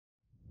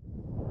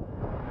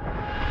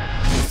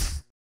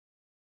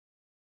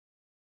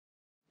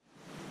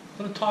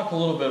I'm going to talk a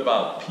little bit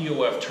about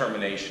POF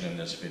termination in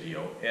this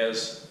video.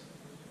 As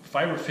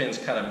FiberFin's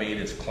kind of made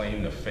its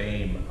claim to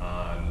fame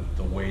on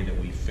the way that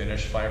we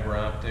finish fiber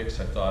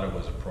optics, I thought it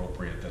was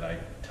appropriate that I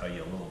tell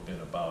you a little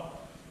bit about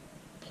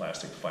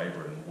plastic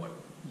fiber and what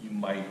you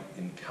might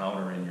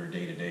encounter in your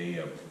day-to-day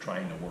of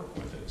trying to work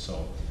with it.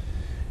 So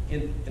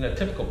in a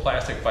typical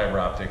plastic fiber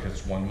optic,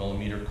 it's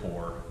 1mm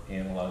core,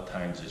 and a lot of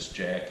times it's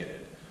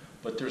jacketed.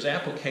 But there's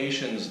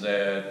applications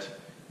that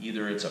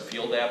either it's a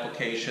field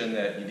application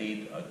that you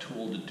need a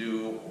tool to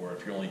do, or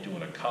if you're only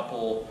doing a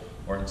couple,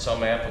 or in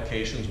some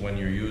applications when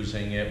you're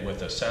using it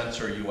with a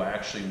sensor, you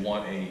actually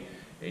want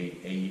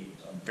a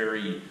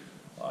very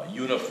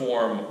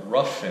uniform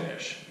rough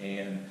finish.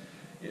 And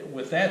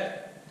with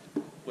that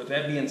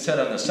being said,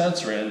 on the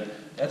sensor end,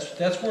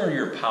 that's where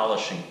your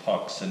polishing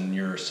pucks and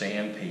your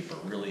sandpaper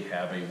really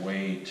have a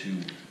way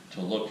to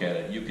look at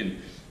it. You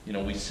can,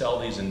 we sell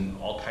these in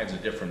all kinds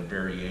of different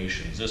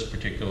variations. This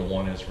particular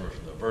one is for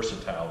the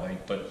versatile link,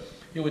 but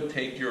it would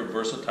take your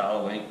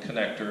versatile link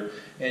connector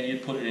and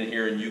you'd put it in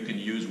here and you can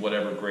use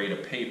whatever grade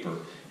of paper.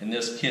 In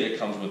this kit it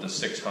comes with a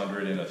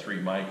 600 and a 3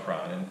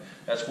 micron, and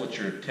that's what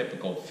your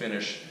typical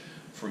finish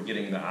for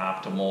getting the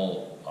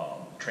optimal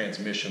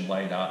transmission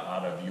light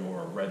out of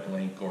your red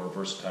link or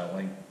versatile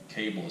link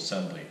cable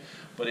assembly.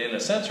 But in a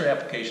sensor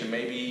application,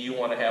 maybe you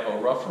want to have a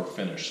rougher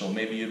finish, so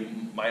maybe you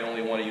might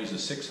only want to use a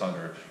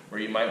 600, or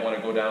you might want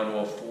to go down to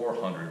a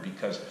 400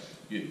 because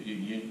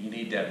you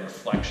need that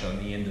reflection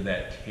on the end of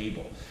that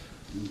cable.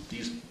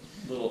 These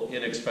little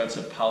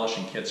inexpensive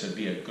polishing kits would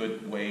be a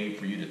good way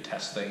for you to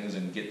test things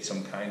and get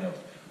some kind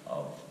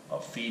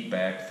of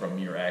feedback from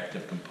your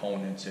active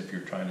components if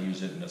you're trying to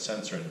use it in a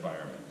sensor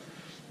environment.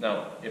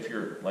 Now, if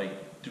you're like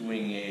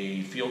doing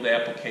a field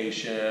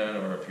application,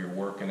 or if you're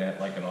working at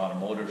like an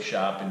automotive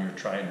shop and you're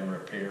trying to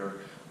repair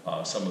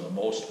some of the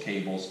most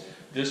cables,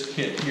 this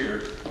kit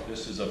here,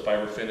 this is a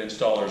FiberFin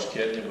installer's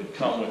kit, and it would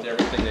come with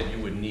everything that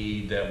you would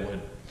need that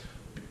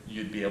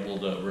you'd be able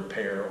to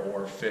repair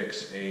or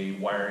fix a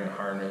wiring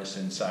harness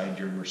inside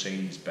your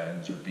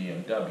Mercedes-Benz or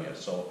BMW.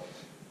 So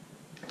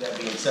that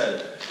being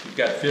said, you've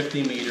got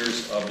 50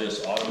 meters of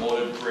this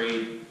automotive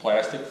grade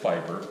plastic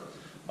fiber.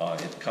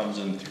 It comes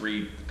in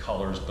 3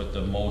 colors, but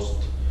the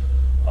most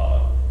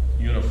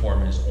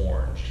uniform is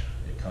orange.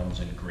 It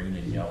comes in green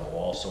and yellow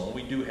also, and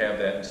we do have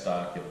that in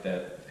stock if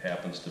that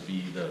happens to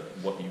be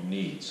what you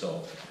need.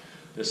 So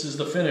this is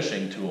the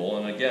finishing tool,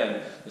 and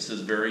again, this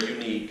is very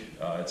unique.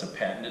 It's a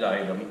patented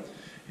item.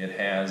 It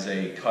has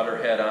a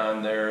cutter head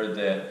on there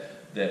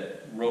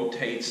that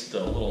rotates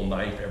the little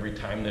knife every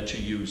time that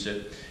you use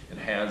it. It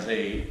has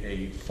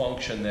a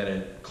function that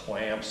it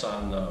clamps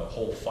on the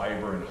whole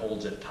fiber and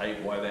holds it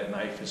tight while that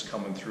knife is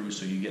coming through,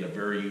 so you get a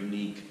very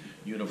unique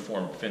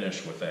uniform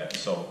finish with that.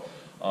 So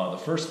the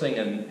first thing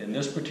in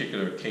this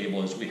particular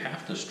cable is we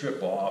have to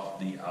strip off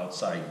the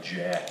outside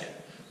jacket.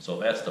 So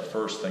that's the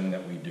first thing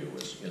that we do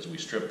is we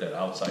strip that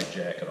outside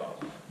jacket off.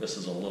 This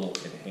is a little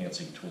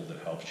enhancing tool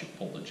that helps you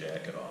pull the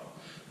jacket off.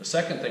 The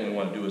second thing we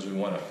want to do is we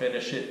want to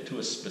finish it to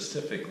a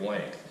specific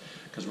length,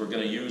 because we're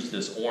going to use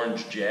this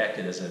orange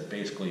jacket as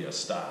basically a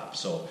stop.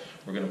 So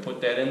we're going to put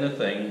that in the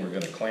thing, we're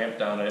going to clamp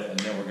down it, and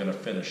then we're going to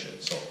finish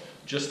it. So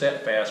just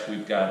that fast,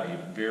 we've got a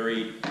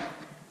very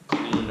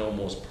clean,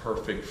 almost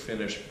perfect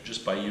finish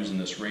just by using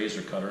this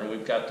razor cutter, and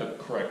we've got the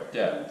correct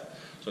depth.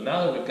 So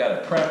now that we've got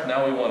it prepped,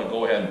 now we want to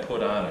go ahead and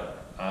put on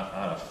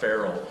a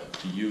ferrule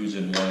to use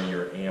in one of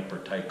your amp or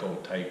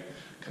Tyco type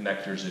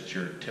connectors that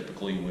you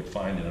typically would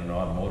find in an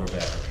automotive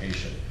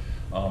application.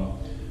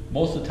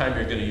 Most of the time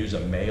you're going to use a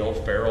male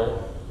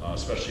ferrule,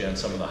 especially on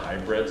some of the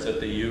hybrids that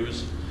they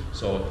use.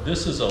 So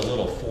this is a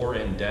little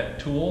 4-indent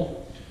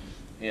tool,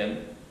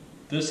 and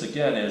this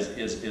again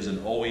is an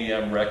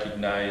OEM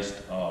recognized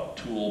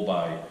tool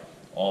by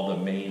all the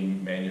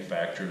main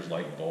manufacturers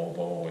like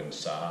Volvo and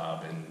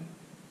Saab and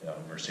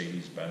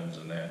Mercedes-Benz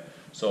and that.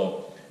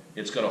 So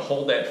it's going to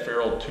hold that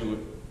ferrule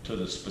to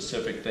the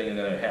specific thing, and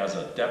then it has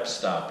a depth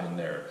stop in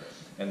there.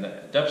 And the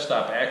depth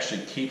stop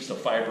actually keeps the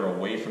fiber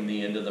away from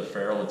the end of the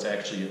ferrule. It's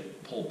actually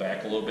pulled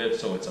back a little bit,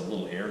 so it's a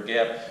little air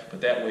gap, but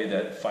that way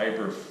that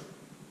fiber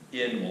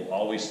in will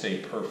always stay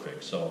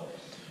perfect. So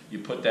you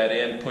put that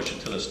in, push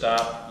it to the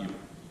stop,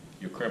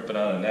 you crimp it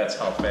on, and that's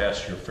how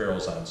fast your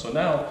ferrule's on. So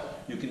now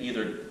you can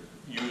either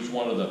use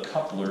one of the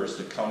couplers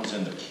that comes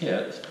in the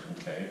kit.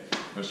 Okay,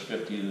 there's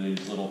 50 of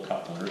these little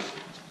couplers,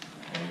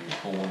 and you can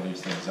pull one of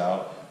these things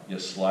out. You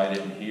slide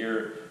it in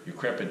here, you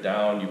crimp it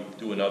down, you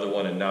do another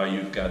one, and now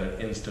you've got an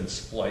instant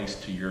splice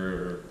to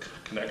your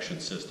connection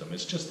system.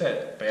 It's just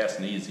that fast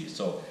and easy.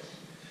 So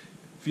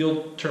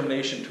field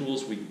termination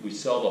tools, we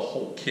sell the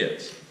whole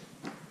kit.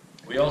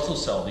 We also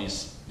sell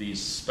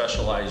these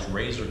specialized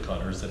razor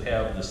cutters that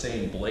have the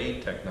same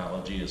blade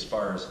technology, as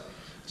far as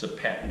it's a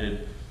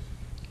patented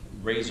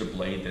razor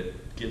blade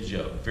that gives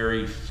you a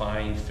very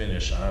fine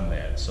finish on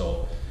that.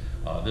 So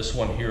this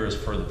one here is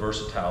for the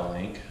versatile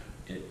link.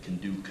 It can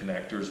do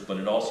connectors, but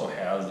it also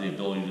has the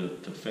ability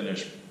to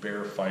finish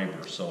bare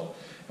fiber. So,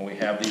 and we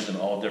have these in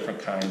all different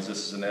kinds.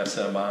 This is an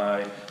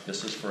SMI,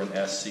 this is for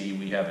an SC,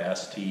 we have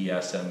ST,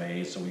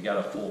 SMA, so we got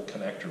a full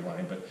connector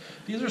line. But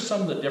these are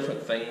some of the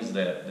different things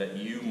that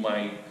you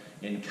might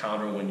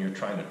encounter when you're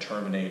trying to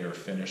terminate or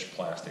finish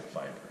plastic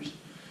fibers.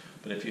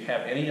 But if you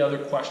have any other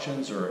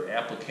questions or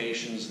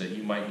applications that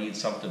you might need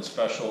something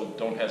special,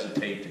 don't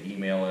hesitate to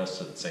email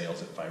us at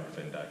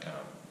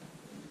sales@fiberfin.com.